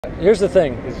Here's the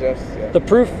thing. It's just the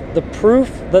proof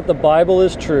that the Bible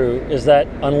is true is that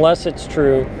unless it's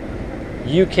true,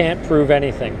 you can't prove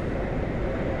anything.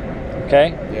 Okay?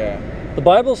 Yeah. The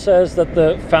Bible says that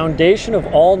the foundation of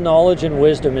all knowledge and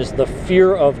wisdom is the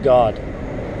fear of God.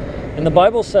 And the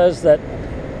Bible says that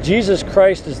Jesus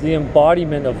Christ is the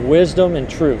embodiment of wisdom and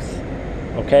truth.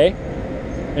 Okay?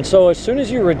 And so as soon as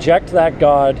you reject that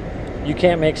God, you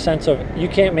can't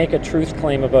make a truth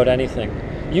claim about anything.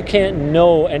 You can't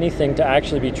know anything to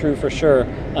actually be true for sure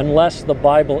unless the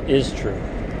Bible is true.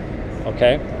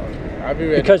 Okay? Have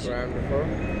you read the Quran before?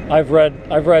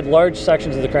 I've read large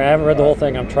sections of the Quran. I haven't read the whole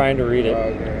thing. I'm trying to read it.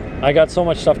 Okay. I got so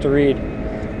much stuff to read.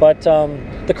 But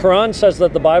the Quran says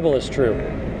that the Bible is true.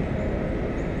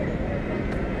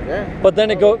 Yeah. But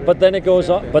then it goes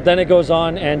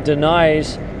on and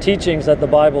denies teachings that the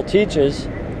Bible teaches,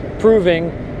 proving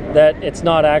that it's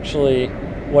not actually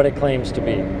what it claims to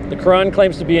be. The Quran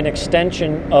claims to be an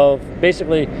extension of,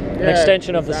 basically, an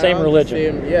extension of the same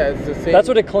religion. It's the same. That's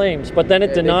what it claims, but then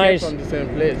it denies. They came from the same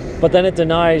place. But then it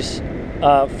denies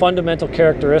fundamental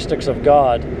characteristics of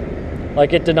God.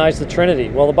 Like it denies the Trinity.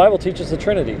 Well, the Bible teaches the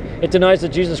Trinity. It denies that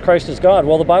Jesus Christ is God.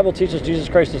 Well, the Bible teaches Jesus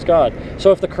Christ is God.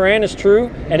 So if the Quran is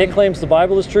true and it claims the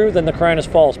Bible is true, then the Quran is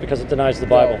false because it denies the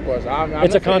Bible. Yeah, of course.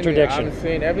 It's a contradiction. I'm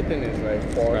saying everything is like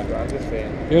false. Right. I'm just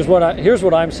saying. Here's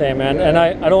what I'm saying, man. Yeah. And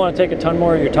I don't want to take a ton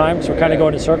more of your time, so we're kind of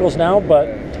going in circles now, but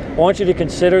I want you to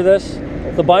consider this.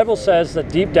 The Bible says that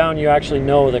deep down you actually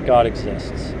know that God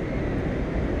exists.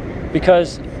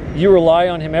 Because you rely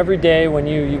on Him every day when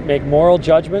you make moral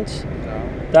judgments.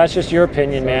 That's just your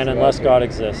opinion, man, unless God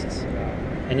exists.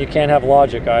 And you can't have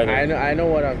logic either. I know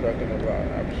what I'm talking about.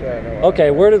 I'm sure I know.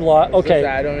 Okay, where did okay.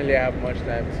 I don't really have much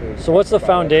time to. So what's the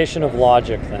foundation of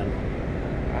logic then?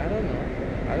 I don't know.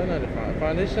 I don't know the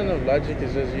foundation of logic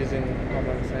is just using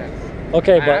common sense.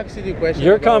 Okay, but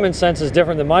your common sense is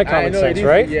different than my common sense,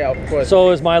 right? Yeah, of course.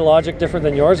 So is my logic different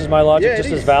than yours? Is my logic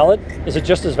just as valid? Is it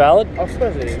just as valid? Of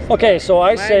course it is. Okay, so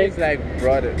I say it's like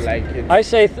broader, like it's,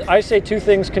 I say two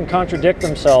things can contradict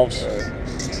themselves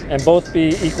and both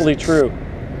be equally true.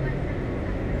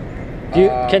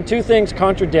 Can two things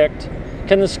contradict?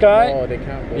 Can the sky? No, they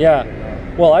can't. Yeah.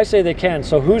 Well, I say they can.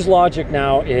 So whose logic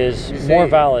now is more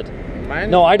valid?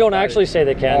 No, I don't actually say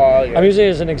they can. Oh, yeah. I'm using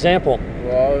it as an example.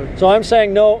 Well, so I'm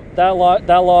saying no, that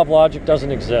law of logic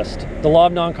doesn't exist. The law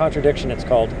of non-contradiction, it's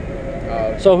called.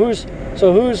 So whose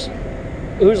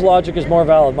logic is more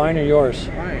valid, mine or yours?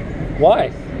 Mine.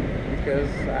 Why?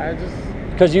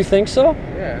 Because you think so?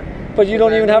 Yeah. But you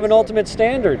don't even have an ultimate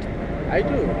standard. I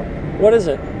do. What is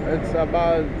it? It's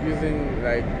about using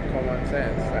like common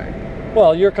sense, like.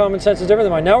 Well, your common sense is different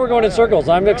than mine. Now we're going in circles.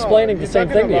 I'm explaining the same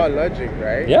thing to you. You're talking about logic,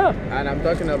 right? Yeah. And I'm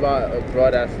talking about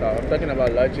broader stuff. I'm talking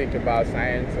about logic, about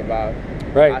science, about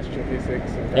astrophysics.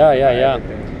 Yeah.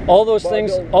 All those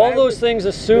things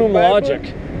assume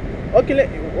logic. Okay.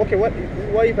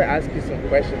 What if I ask you some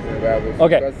questions in the Bible?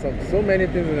 Okay. Because so many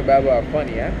things in the Bible are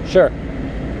funny, yeah. Sure.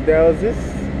 There was this.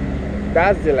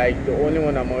 That's the only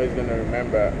one I'm always gonna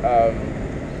remember.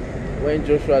 When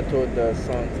Joshua told the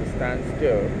sun to stand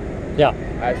still. Yeah.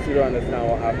 I still don't understand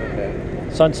what happened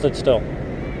then. Sun stood still.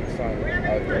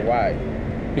 Why?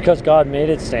 Because God made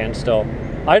it stand still.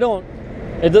 I don't.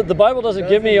 The Bible doesn't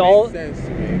give me all. Sense to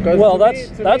me. Well,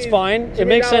 that's fine. It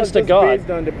makes sense to God.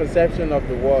 Based on the perception of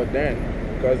the world then,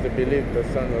 because they believed the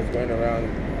sun was going around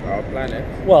our planet.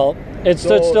 Well, it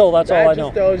stood still. That's all I know.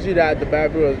 That just tells you that the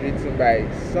Bible was written by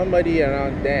somebody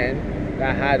around then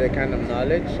that had a kind of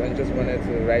knowledge and just wanted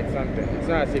to write something. It's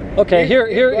not as if. Okay,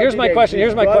 here's my question.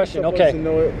 Here's my question. Okay,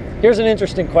 here's an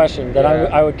interesting question that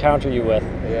I would counter you with.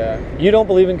 Yeah. You don't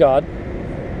believe in God,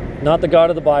 not the God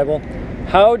of the Bible.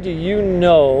 How do you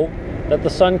know that the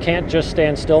sun can't just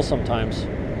stand still sometimes?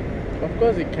 Of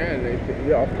course it can. Of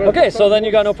course. Okay, so then you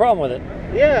got no problem with it.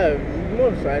 Yeah, it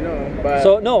moves. I know. But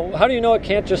so no, how do you know it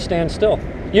can't just stand still?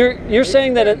 You're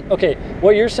saying that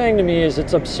what you're saying to me is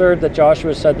it's absurd that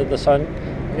Joshua said that the sun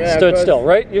stood still,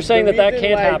 right? You're saying that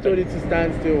can't happen. The reason why he told it to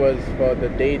stand still was for the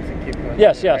day to keep on.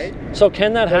 Yes. Right? So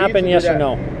can that happen, yes or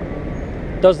no?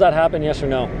 Does that happen, yes or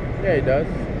no? Yeah, it does.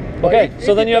 Okay,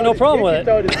 so then you have no problem with it. If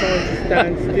you told the sun to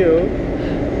stand still,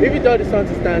 if you told the sun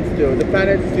to stand still, the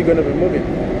planet is still going to be moving.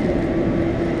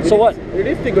 So what? It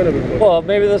is still going to be moving. Well,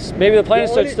 maybe the planet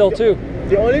stood still too.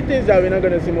 The only things that we're not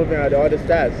going to see moving are the other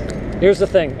stars. Here's the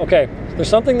thing. Okay, there's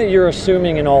something that you're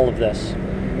assuming in all of this,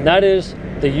 and that is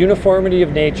the uniformity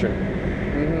of nature.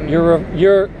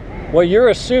 Mm-hmm. What you're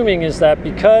assuming is that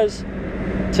because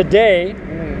today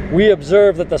we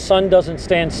observe that the sun doesn't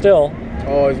stand still.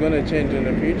 Oh, it's going to change in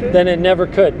the future? Then it never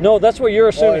could. No, that's what you're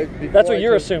assuming. That's what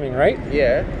you're assuming, right?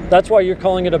 Yeah. That's why you're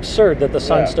calling it absurd that the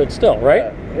sun stood still, right?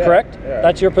 Yeah. Yeah, correct? yeah.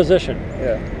 That's your position.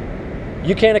 Yeah.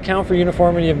 You can't account for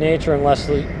uniformity of nature unless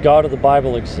the God of the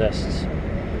Bible exists.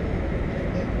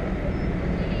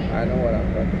 I know what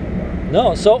I'm talking about.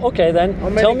 No, so okay then.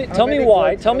 Tell me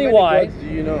why. Tell me why. Do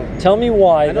you know? Tell me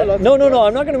why. No.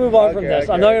 I'm not going to move on from this.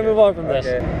 I'm not going to move on from this.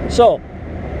 So,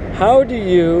 how do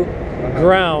you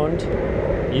ground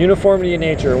uniformity in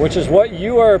nature, which is what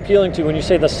you are appealing to when you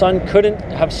say the sun couldn't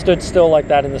have stood still like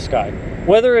that in the sky?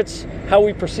 Whether it's how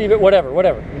we perceive it, whatever.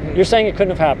 Mm-hmm. You're saying it couldn't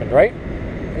have happened, right?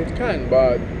 It can,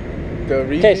 but the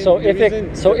reason. Okay, so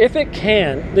if it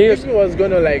can, if it was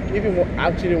gonna if you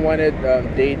actually wanted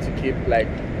day to keep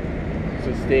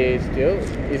to stay still,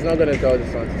 it's not gonna tell the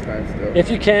sun to stand still. If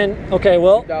you can, okay,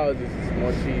 well, that was its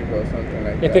motif or something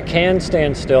like that. If it can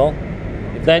stand still,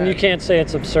 then you can't say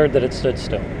it's absurd that it stood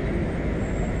still.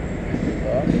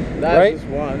 That's right? just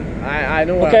one. I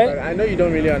know. Okay. I know you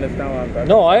don't really understand what I'm talking.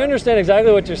 No, I understand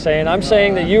exactly what you're saying. I'm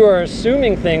saying that you are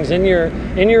assuming things in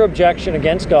your objection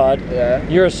against God. Yeah.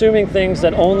 You're assuming things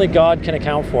that only God can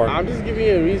account for. I'm just giving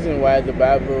you a reason why the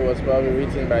Bible was probably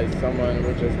written by someone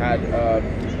who just had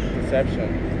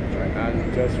perception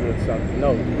and just wrote something.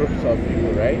 No, groups of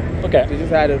people, right? Okay. They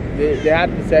just had they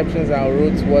had perceptions and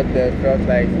wrote what they felt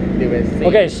like they were saying.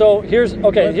 Okay, so here's I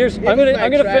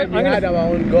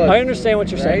understand what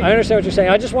you're saying. I understand what you're saying.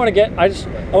 I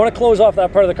want to close off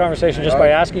that part of the conversation just by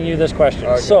asking you this question.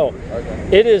 Okay. So,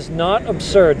 it is not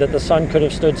absurd that the sun could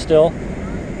have stood still.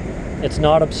 It's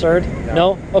not absurd.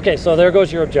 No? Okay, so there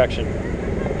goes your objection.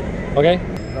 Okay?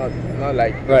 Not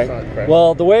like right. Sun,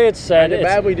 well, the way it's said, the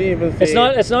Bible didn't even say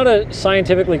it's not a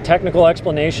scientifically technical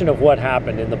explanation of what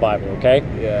happened in the Bible. Okay.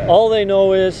 Yeah. All they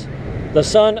know is the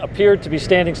sun appeared to be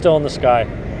standing still in the sky.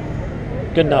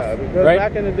 Good enough, right?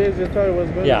 Back in the days, they thought it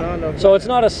was going on. So it's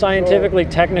not a scientifically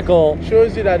technical.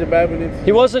 Shows you that the Bible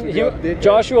needs.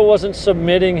 Joshua wasn't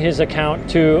submitting his account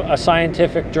to a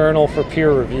scientific journal for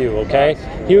peer review. Okay.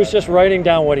 He was just writing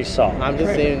down what he saw. I'm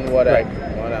just saying what I.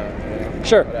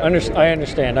 Sure, I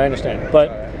understand. But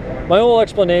my whole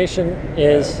explanation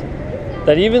is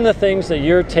that even the things that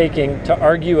you're taking to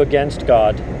argue against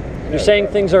God, you're saying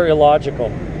things are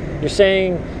illogical. You're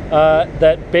saying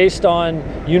that based on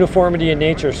uniformity in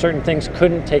nature, certain things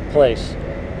couldn't take place.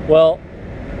 Well,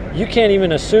 you can't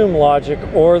even assume logic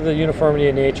or the uniformity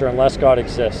in nature unless God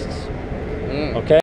exists. Okay?